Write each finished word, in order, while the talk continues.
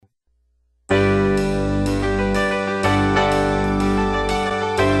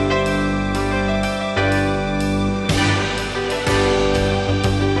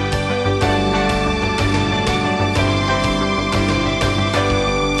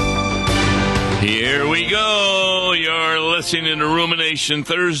listening to Rumination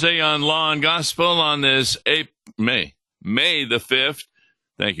Thursday on Law and Gospel on this May the 5th.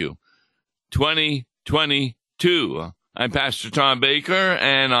 Thank you. 2022. I'm Pastor Tom Baker,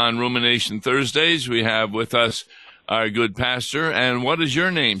 and on Rumination Thursdays, we have with us our good pastor. And what is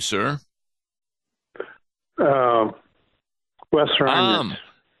your name, sir? Wes Reimnitz.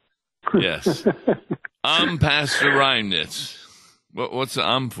 Yes. Pastor Reimnitz. What's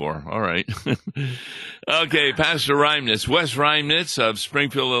the for? All right. Okay, Pastor Reimnitz. Wes Reimnitz of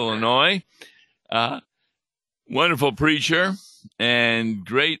Springfield, Illinois. Wonderful preacher and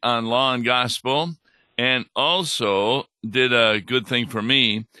great on law and gospel, and also did a good thing for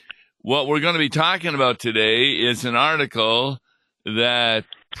me. What we're going to be talking about today is an article that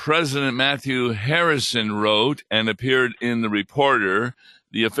President Matthew Harrison wrote and appeared in the Reporter,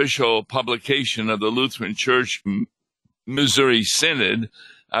 the official publication of the Lutheran Church Missouri Synod.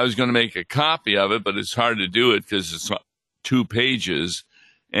 I was going to make a copy of it, but it's hard to do it because it's 2 pages.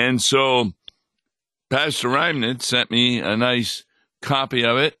 And so Pastor Reimnitz sent me a nice copy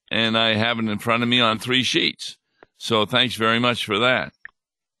of it, and I have it in front of me on 3 sheets. So thanks very much for that.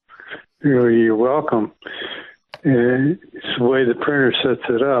 You're welcome. It's the way the printer sets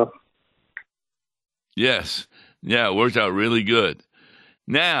it up. Yes. Yeah, it worked out really good.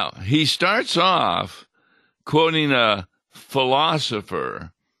 Now, he starts off quoting a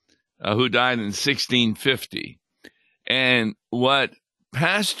philosopher who died in 1650. And what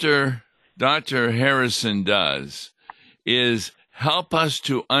Pastor Dr. Harrison does is help us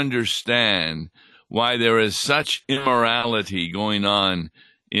to understand why there is such immorality going on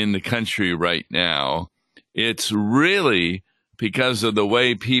in the country right now. It's really because of the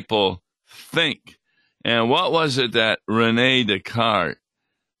way people think. And what was it that René Descartes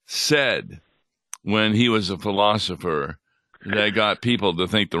said when he was a philosopher that got people to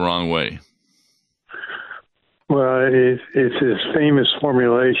think the wrong way? Well, it's his famous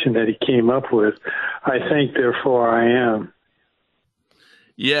formulation that he came up with. I think, therefore I am.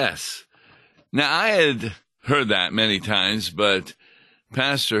 Yes. Now, I had heard that many times, but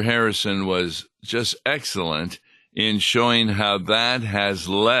Pastor Harrison was just excellent in showing how that has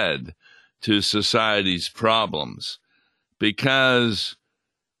led to society's problems. Because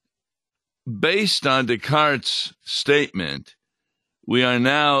based on Descartes' statement, we are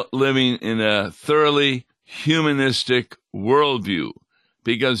now living in a thoroughly humanistic worldview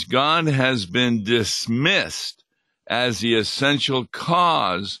because God has been dismissed as the essential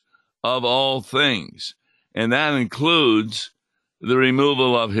cause of all things. And that includes the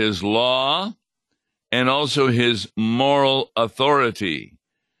removal of his law and also his moral authority.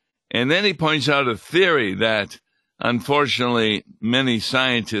 And then he points out a theory that, unfortunately, many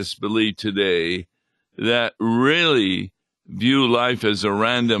scientists believe today that really view life as a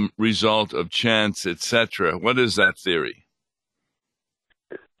random result of chance, etc. What is that theory?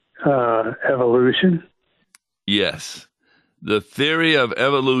 Evolution? Yes. The theory of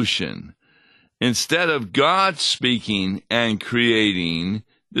evolution. Instead of God speaking and creating,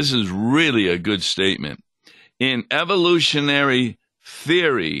 this is really a good statement. In evolutionary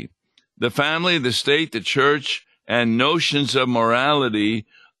theory, the family, the state, the church, and notions of morality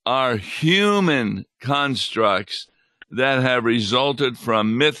are human constructs that have resulted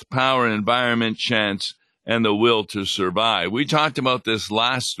from myth, power, environment, chance, and the will to survive. We talked about this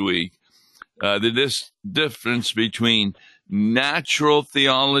last week, this difference between natural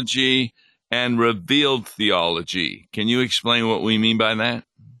theology and revealed theology. Can you explain what we mean by that?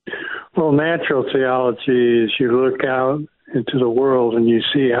 Well, natural theology is you look out into the world and you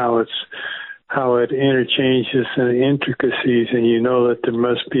see how it interchanges and intricacies, and you know that there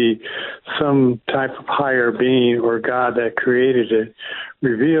must be some type of higher being or God that created it.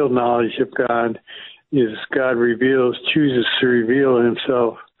 Revealed knowledge of God is God chooses to reveal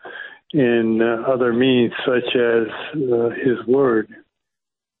himself in other means, such as his word.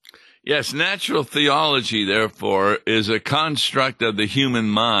 Yes, natural theology, therefore, is a construct of the human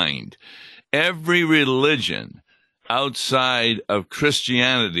mind. Every religion outside of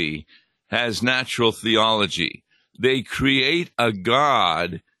Christianity has natural theology. They create a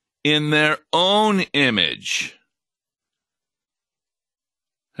God in their own image.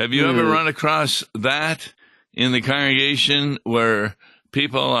 Have you ever run across that in the congregation where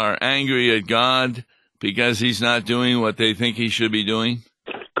people are angry at God because he's not doing what they think he should be doing?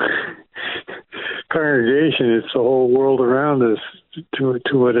 Congregation, it's the whole world around us to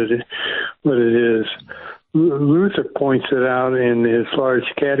what it is. Luther points it out in his large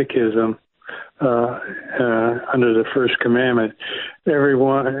catechism under the first commandment.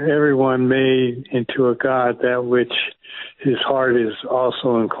 Everyone made into a God that which his heart is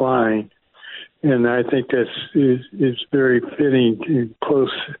also inclined. And I think is very fitting and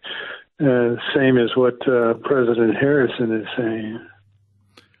close, same as what President Harrison is saying.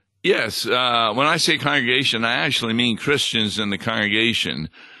 Yes, when I say congregation, I actually mean Christians in the congregation.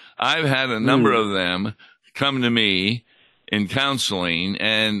 I've had a number of them come to me in counseling,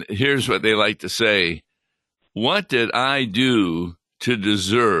 and here's what they like to say. What did I do to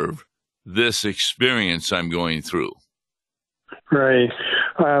deserve this experience I'm going through? Right.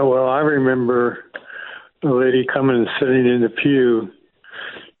 Well, I remember a lady coming and sitting in the pew,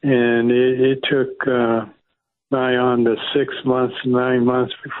 and it took nigh on to 6 months, 9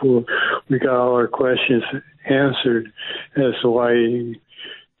 months before we got all our questions answered as to why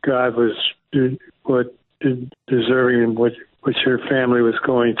God was deserving what her family was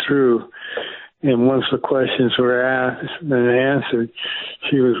going through. And once the questions were asked and answered,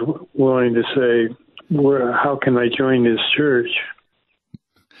 she was willing to say, how can I join this church?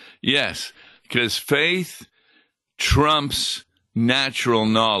 Yes, because faith trumps natural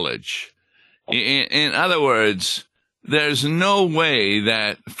knowledge. In other words, there's no way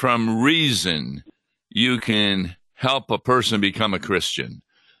that from reason you can help a person become a Christian,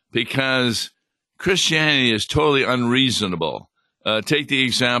 because Christianity is totally unreasonable. Take the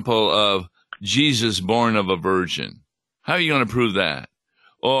example of Jesus born of a virgin. How are you going to prove that?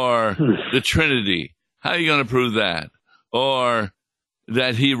 Or the Trinity. How are you going to prove that? Or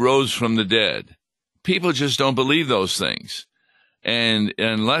that he rose from the dead. People just don't believe those things. And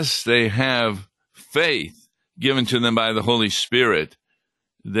unless they have faith given to them by the Holy Spirit,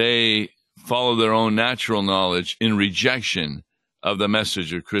 they follow their own natural knowledge in rejection of the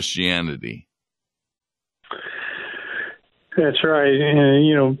message of Christianity. That's right.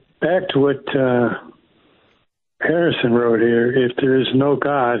 And, back to what Harrison wrote here, if there is no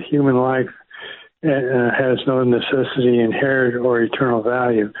God, human life has no necessity, inherent or eternal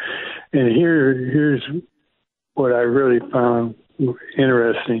value. And here's what I really found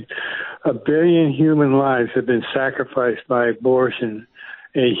interesting. 1 billion human lives have been sacrificed by abortion,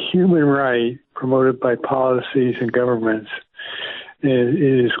 a human right promoted by policies and governments.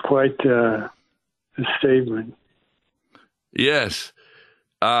 It is quite a statement. Yes.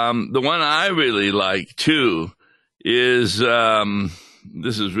 The one I really like, too, is,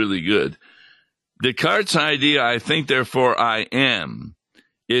 this is really good. Descartes' idea, I think, therefore I am.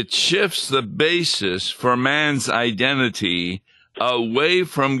 It shifts the basis for man's identity away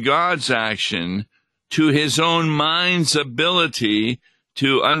from God's action to his own mind's ability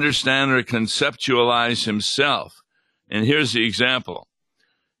to understand or conceptualize himself. And here's the example.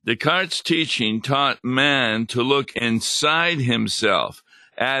 Descartes' teaching taught man to look inside himself.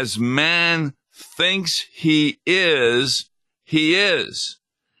 As man thinks he is, he is.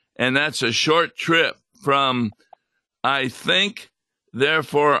 And that's a short trip from I think,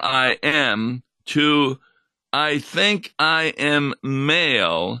 therefore I am, to I think I am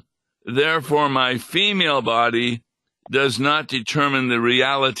male, therefore my female body does not determine the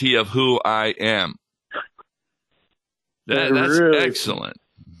reality of who I am. That's really excellent.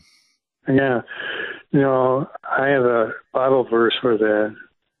 Yeah. I have a Bible verse for that.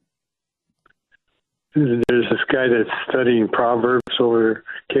 There's this guy that's studying Proverbs over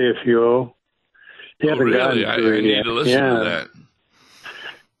KFUO. He hasn't gotten to it yet. I need to listen to that.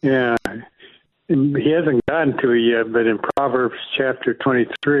 Yeah. He hasn't gotten to it yet, but in Proverbs chapter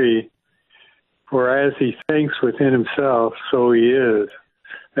 23, for as he thinks within himself, so he is.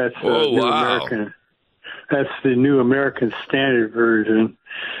 That's American. That's the New American Standard Version.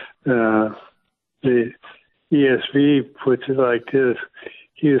 The ESV puts it like this: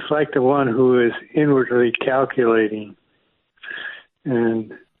 he is like the one who is inwardly calculating,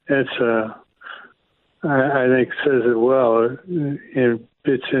 and that's I think says it well. It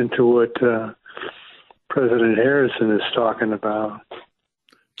fits into what President Harrison is talking about.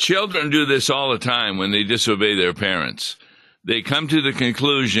 Children do this all the time when they disobey their parents. They come to the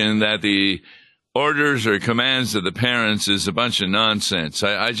conclusion that the orders or commands of the parents is a bunch of nonsense.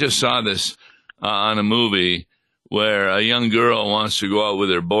 I just saw this on a movie where a young girl wants to go out with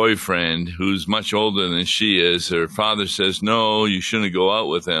her boyfriend who's much older than she is. Her father says, no, you shouldn't go out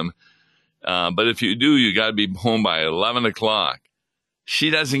with him. But if you do, you got to be home by 11 o'clock.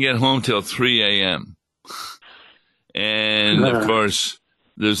 She doesn't get home till 3 a.m. And, of course,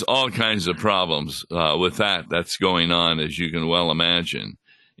 there's all kinds of problems with that's going on, as you can well imagine.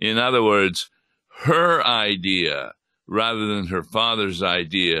 In other words, her idea, rather than her father's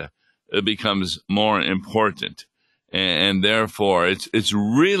idea, becomes more important. And therefore, it's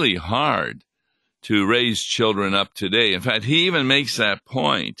really hard to raise children up today. In fact, he even makes that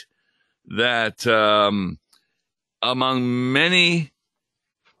point that among many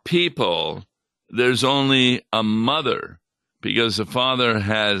people there's only a mother because the father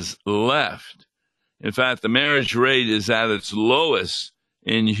has left. In fact, the marriage rate is at its lowest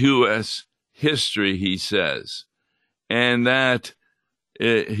in U.S. history, he says. And that,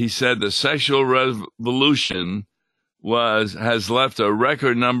 he said, the sexual revolution has left a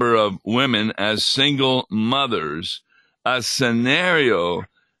record number of women as single mothers, a scenario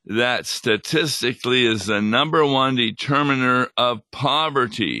that statistically is the number one determiner of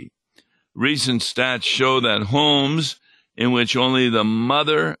poverty. Recent stats show that homes in which only the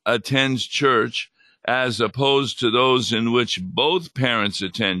mother attends church, as opposed to those in which both parents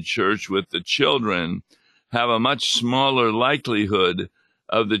attend church with the children, have a much smaller likelihood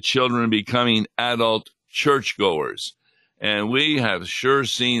of the children becoming adult churchgoers. And we have sure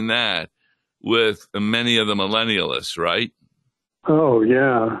seen that with many of the millennialists, right? Oh,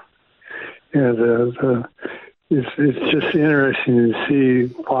 yeah. Yeah, it's just interesting to see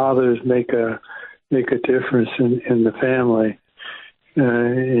fathers make a difference in the family.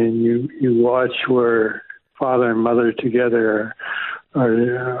 And you watch where father and mother together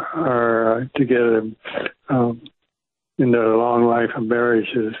are together in their long life of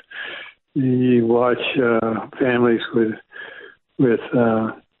marriages. You watch families with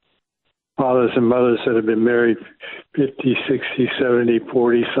fathers and mothers that have been married 50, 60, 70,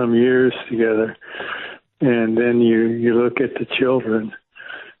 40 some years together. And then you look at the children,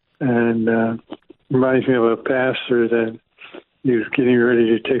 and reminds me of a pastor that he was getting ready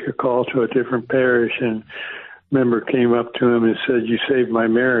to take a call to a different parish, and a member came up to him and said, "You saved my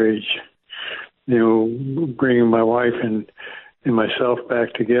marriage, bringing my wife and myself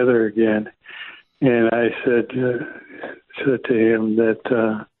back together again." And I said to him that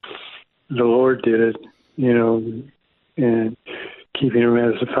the Lord did it, and keeping him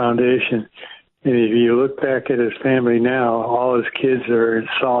as a foundation. And if you look back at his family now, all his kids are in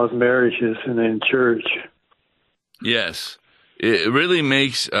solid marriages and in church. Yes, it really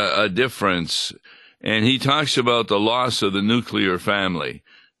makes a difference. And he talks about the loss of the nuclear family,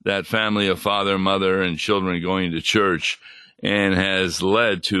 that family of father, mother, and children going to church, and has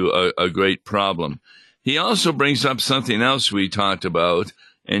led to a great problem. He also brings up something else we talked about,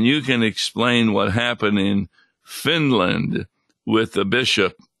 and you can explain what happened in Finland with the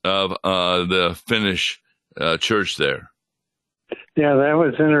bishop of the Finnish church there. Yeah, that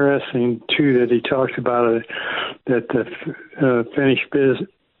was interesting, too, that he talked about it, that the Finnish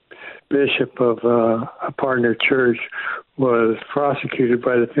bishop of a partner church was prosecuted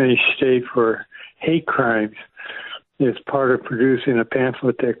by the Finnish state for hate crimes. It's part of producing a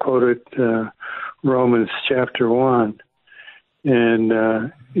pamphlet that quoted Romans chapter 1.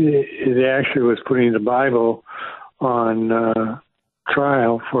 And it actually was putting the Bible on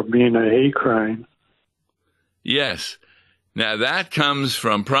trial for being a hate crime. Yes. Now that comes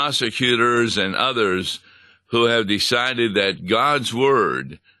from prosecutors and others who have decided that God's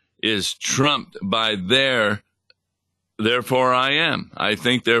word is trumped by therefore I am. I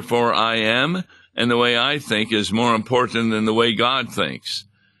think, therefore I am, and the way I think is more important than the way God thinks.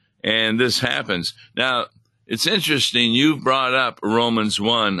 And this happens. Now, it's interesting, you've brought up Romans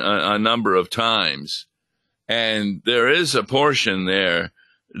 1 a number of times. And there is a portion there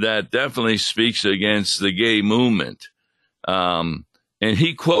that definitely speaks against the gay movement. And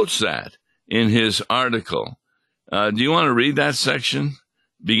he quotes that in his article. Do you want to read that section,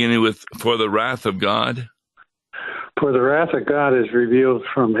 beginning with, "For the wrath of God"? For the wrath of God is revealed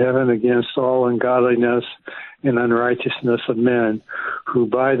from heaven against all ungodliness and unrighteousness of men, who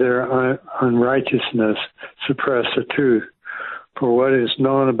by their unrighteousness suppress the truth. For what is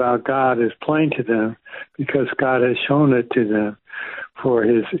known about God is plain to them, because God has shown it to them. For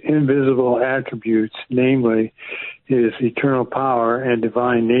his invisible attributes, namely his eternal power and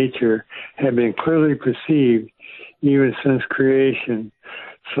divine nature, have been clearly perceived even since creation,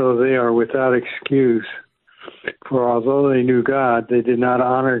 so they are without excuse. For although they knew God, they did not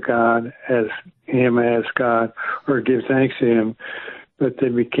honor God as God or give thanks to him, but they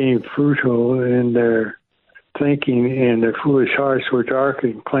became futile in their thinking, and their foolish hearts were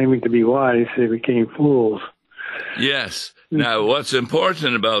darkened. Claiming to be wise, they became fools. Yes. Now, what's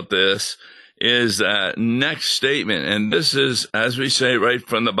important about this is that next statement, and this is, as we say, right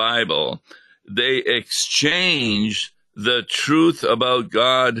from the Bible, they exchanged the truth about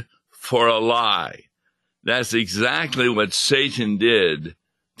God for a lie. That's exactly what Satan did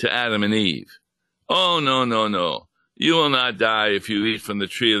to Adam and Eve. Oh, no, no, no. You will not die if you eat from the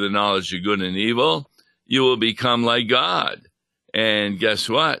tree of the knowledge of good and evil. You will become like God. And guess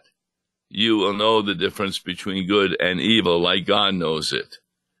what? You will know the difference between good and evil like God knows it.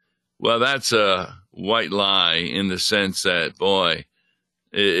 Well, that's a white lie in the sense that, boy,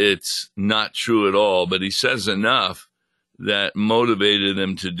 it's not true at all. But he says enough that motivated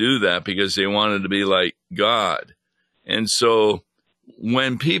them to do that because they wanted to be like God. And so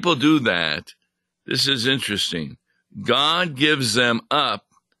when people do that, this is interesting. God gives them up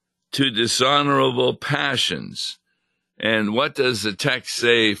to dishonorable passions. And what does the text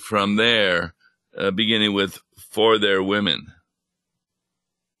say from there, beginning with for their women?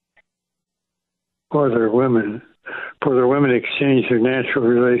 For their women. For their women exchange their natural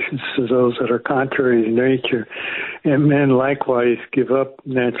relations to those that are contrary to nature. And men likewise give up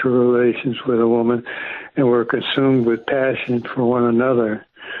natural relations with a woman and were consumed with passion for one another.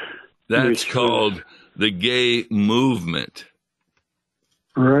 That's called the gay movement.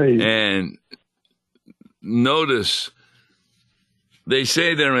 Right. And notice, they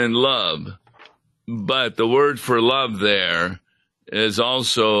say they're in love, but the word for love there is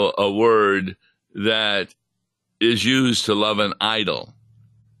also a word that is used to love an idol.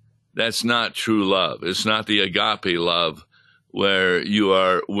 That's not true love. It's not the agape love where you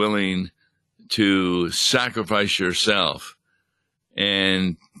are willing to sacrifice yourself.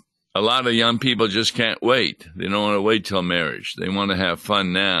 And a lot of young people just can't wait. They don't want to wait till marriage. They want to have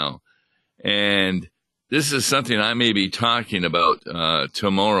fun now. And this is something I may be talking about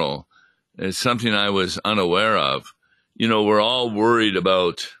tomorrow. It's something I was unaware of. You know, we're all worried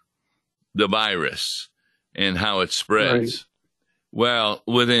about the virus and how it spreads. Right. Well,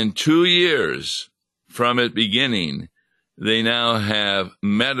 within 2 years from it beginning, they now have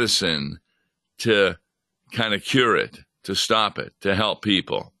medicine to kind of cure it, to stop it, to help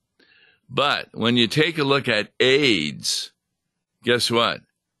people. But when you take a look at AIDS, guess what?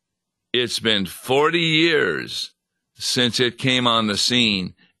 It's been 40 years since it came on the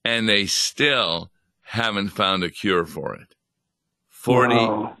scene, and they still haven't found a cure for it.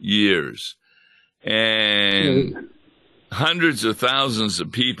 40 years. And hundreds of thousands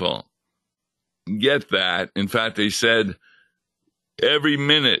of people get that. In fact, they said every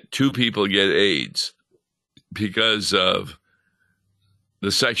minute 2 people get AIDS because of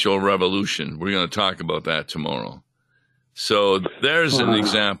the sexual revolution. We're going to talk about that tomorrow. So there's an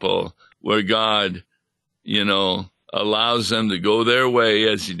example where God, you know, allows them to go their way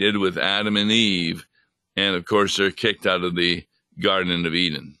as he did with Adam and Eve. And, of course, they're kicked out of the Garden of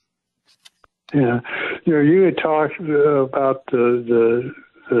Eden. Yeah. You know, you had talked about the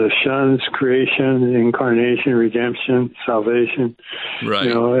Shun's creation, incarnation, redemption, salvation. Right.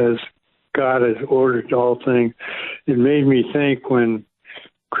 You know, as God has ordered all things. It made me think when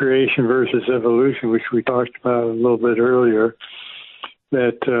creation versus evolution, which we talked about a little bit earlier,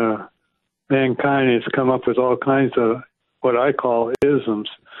 that mankind has come up with all kinds of what I call isms.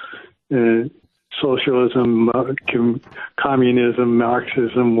 Socialism, communism,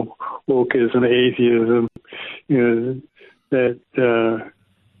 Marxism, wokeism, atheism, you know, that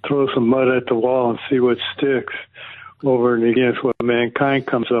throw some mud at the wall and see what sticks over and against what mankind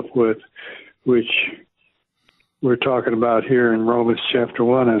comes up with, which we're talking about here in Romans chapter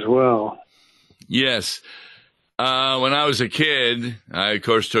 1 as well. Yes. When I was a kid, I, of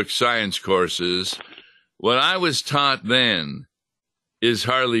course, took science courses. What I was taught then is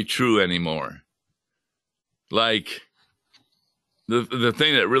hardly true anymore. Like, the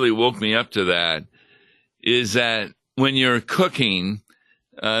thing that really woke me up to that is that when you're cooking,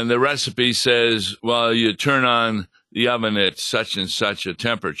 the recipe says, well, you turn on the oven at such and such a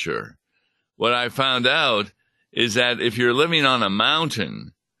temperature. What I found out is that if you're living on a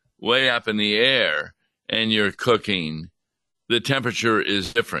mountain way up in the air and you're cooking, the temperature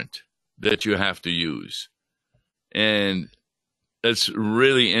is different that you have to use. And it's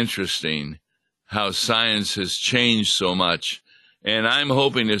really interesting how science has changed so much. And I'm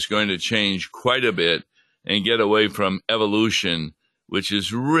hoping it's going to change quite a bit and get away from evolution, which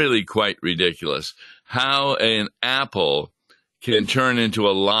is really quite ridiculous. How an apple can turn into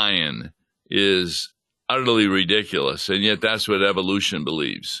a lion is utterly ridiculous, and yet that's what evolution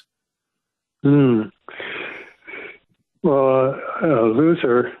believes. Well,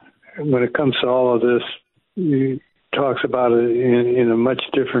 Luther, when it comes to all of this, he talks about it in a much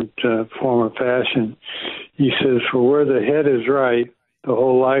different form of fashion. He says, for where the head is right, the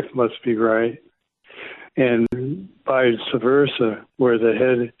whole life must be right. And vice versa, where the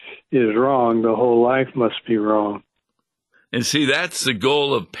head is wrong, the whole life must be wrong. And see, that's the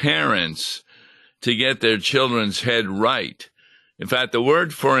goal of parents, to get their children's head right. In fact, the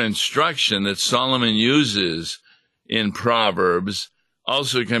word for instruction that Solomon uses in Proverbs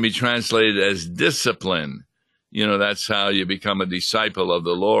also can be translated as discipline. You know, that's how you become a disciple of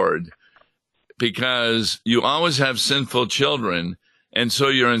the Lord, because you always have sinful children, And so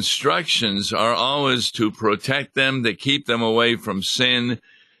your instructions are always to protect them, to keep them away from sin.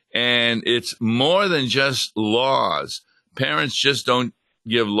 And it's more than just laws. Parents just don't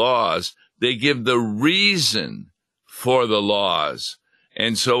give laws. They give the reason for the laws.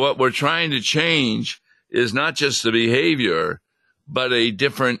 And so what we're trying to change is not just the behavior, but a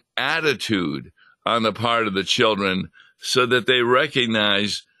different attitude on the part of the children so that they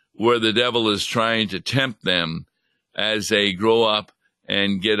recognize where the devil is trying to tempt them as they grow up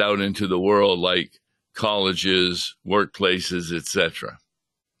and get out into the world, like colleges, workplaces, etc.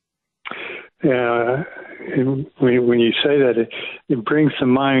 Yeah, when you say that, it brings to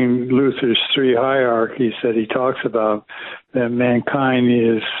mind Luther's three hierarchies that he talks about, that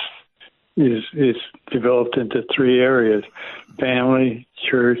mankind is developed into three areas: family,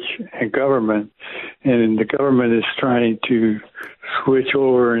 church, and government. And the government is trying to switch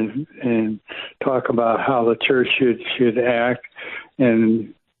over and talk about how the church should act,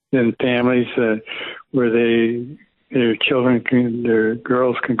 and then families where their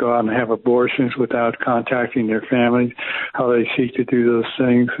girls can go out and have abortions without contacting their families, how they seek to do those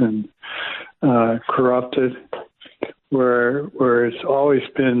things, and corrupted, where it's always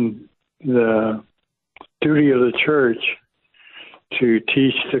been the duty of the church to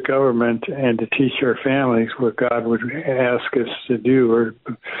teach the government and to teach our families what God would ask us to do or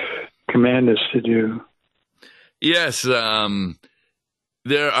command us to do. Yes,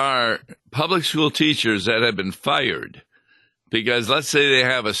 there are public school teachers that have been fired because let's say they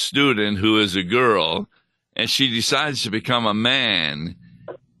have a student who is a girl and she decides to become a man,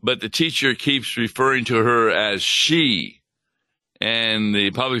 but the teacher keeps referring to her as she. And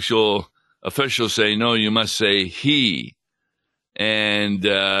the public school officials say, no, you must say he, and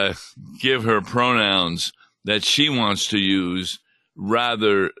give her pronouns that she wants to use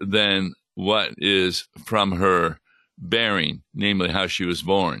rather than what is from her bearing, namely how she was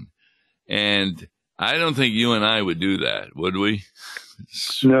born. And I don't think you and I would do that, would we?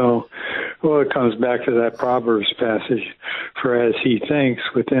 No. Well, it comes back to that Proverbs passage, for as he thinks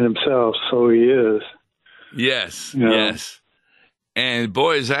within himself, so he is. Yes, you know? Yes. And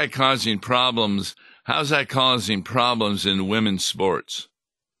boy, is that causing problems. How's that causing problems in women's sports?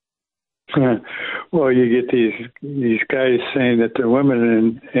 Well, you get these guys saying that they're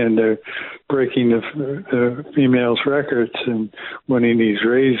women and they're breaking the females' records and winning these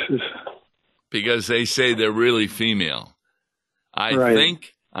races. Because they say they're really female. I Right.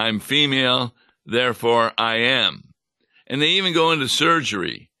 think I'm female, therefore I am. And they even go into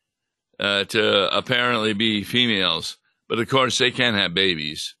surgery to apparently be females. But of course, they can't have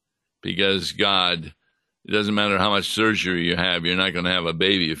babies because God, it doesn't matter how much surgery you have, you're not going to have a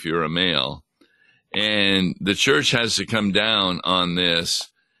baby if you're a male. And the church has to come down on this.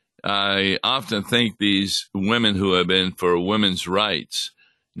 I often think these women who have been for women's rights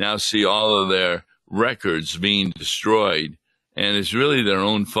now see all of their records being destroyed. And it's really their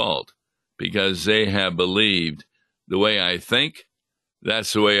own fault because they have believed the way I think,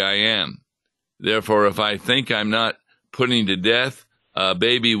 that's the way I am. Therefore, if I think I'm not putting to death a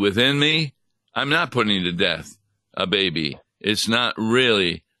baby within me, I'm not putting to death a baby. It's not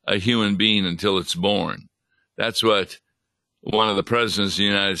really a human being until it's born. That's what one of the presidents of the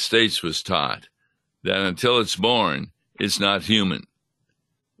United States was taught, that until it's born, it's not human,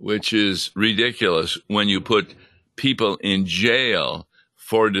 which is ridiculous when you put people in jail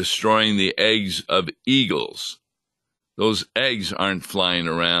for destroying the eggs of eagles. Those eggs aren't flying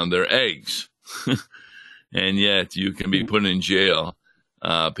around, they're eggs. And yet you can be put in jail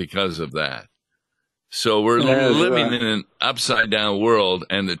because of that. So we're living in an upside-down world,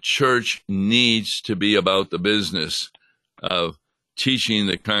 and the church needs to be about the business of teaching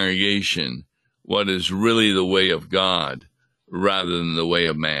the congregation what is really the way of God rather than the way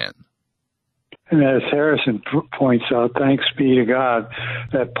of man. And as Harrison points out, thanks be to God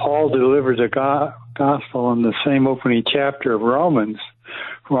that Paul delivered the gospel in the same opening chapter of Romans.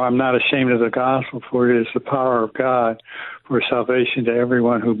 For I'm not ashamed of the gospel, for it is the power of God for salvation to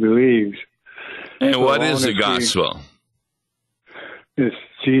everyone who believes. And so what is the gospel? It's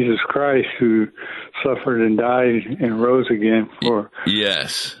Jesus Christ who suffered and died and rose again for.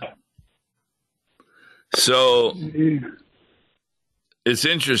 Yes. So it's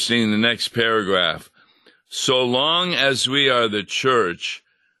interesting, the next paragraph. So long as we are the church,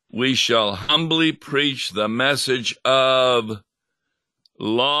 we shall humbly preach the message of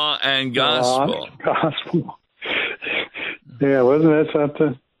law and gospel. Gospel. Yeah, wasn't that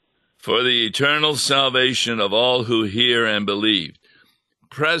something? For the eternal salvation of all who hear and believe.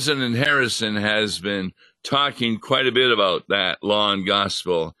 President Harrison has been talking quite a bit about that law and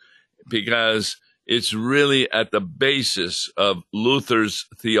gospel because It's really at the basis of Luther's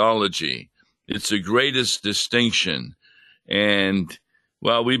theology. It's the greatest distinction. And,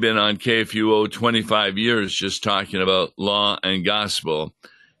 well, we've been on KFUO 25 years just talking about law and gospel.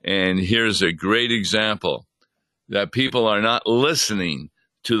 And here's a great example that people are not listening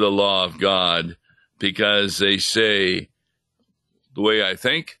to the law of God because they say, the way I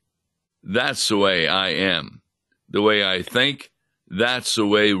think, that's the way I am. The way I think, that's the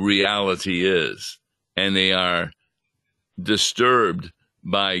way reality is. And they are disturbed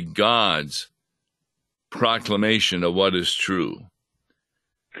by God's proclamation of what is true.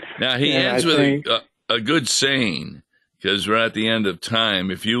 Now, he ends with a good saying, because we're at the end of time.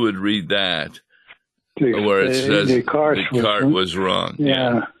 If you would read that, where it says the cart was wrong.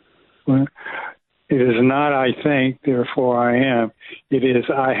 Yeah. Well, it is not I think, therefore I am. It is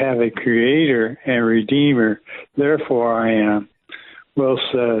I have a creator and redeemer, therefore I am. Well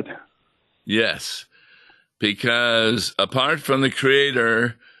said. Yes, because apart from the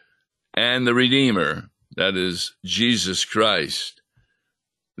creator and the redeemer, that is Jesus Christ,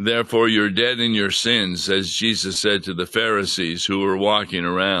 therefore you're dead in your sins, as Jesus said to the Pharisees who were walking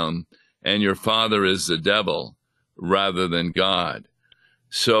around, and your father is the devil rather than God.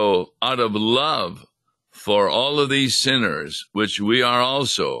 So out of love for all of these sinners, which we are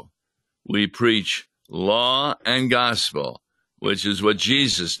also, we preach law and gospel, which is what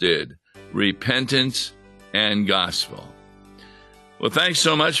Jesus did, repentance and gospel. Well, thanks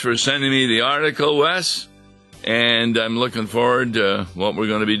so much for sending me the article, Wes, and I'm looking forward to what we're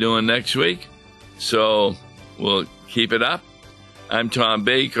going to be doing next week. So we'll keep it up. I'm Tom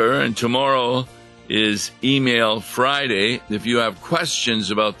Baker, and tomorrow is Email Friday. If you have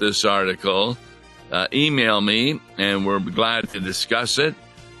questions about this article, email me, and we're glad to discuss it.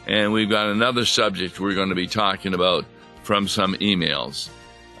 And we've got another subject we're going to be talking about from some emails.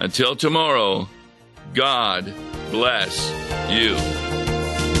 Until tomorrow, God bless you.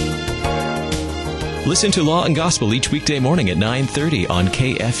 Listen to Law and Gospel each weekday morning at 9:30 on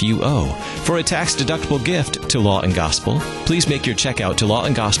KFUO. For a tax-deductible gift to Law and Gospel, please make your check out to Law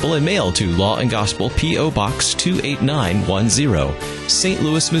and Gospel and mail to Law and Gospel, P.O. Box 28910, St.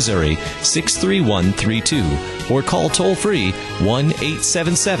 Louis, Missouri 63132, or call toll-free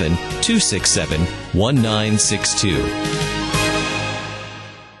 1-877-267-1962.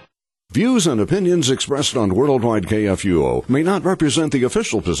 Views and opinions expressed on Worldwide KFUO may not represent the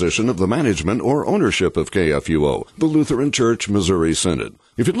official position of the management or ownership of KFUO, the Lutheran Church Missouri Synod.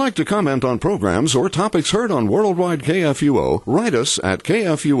 If you'd like to comment on programs or topics heard on Worldwide KFUO, write us at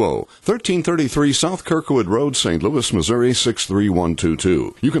KFUO, 1333 South Kirkwood Road, St. Louis, Missouri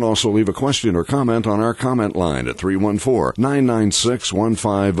 63122. You can also leave a question or comment on our comment line at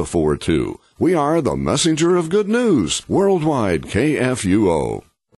 314-996-1542. We are the messenger of good news, Worldwide KFUO.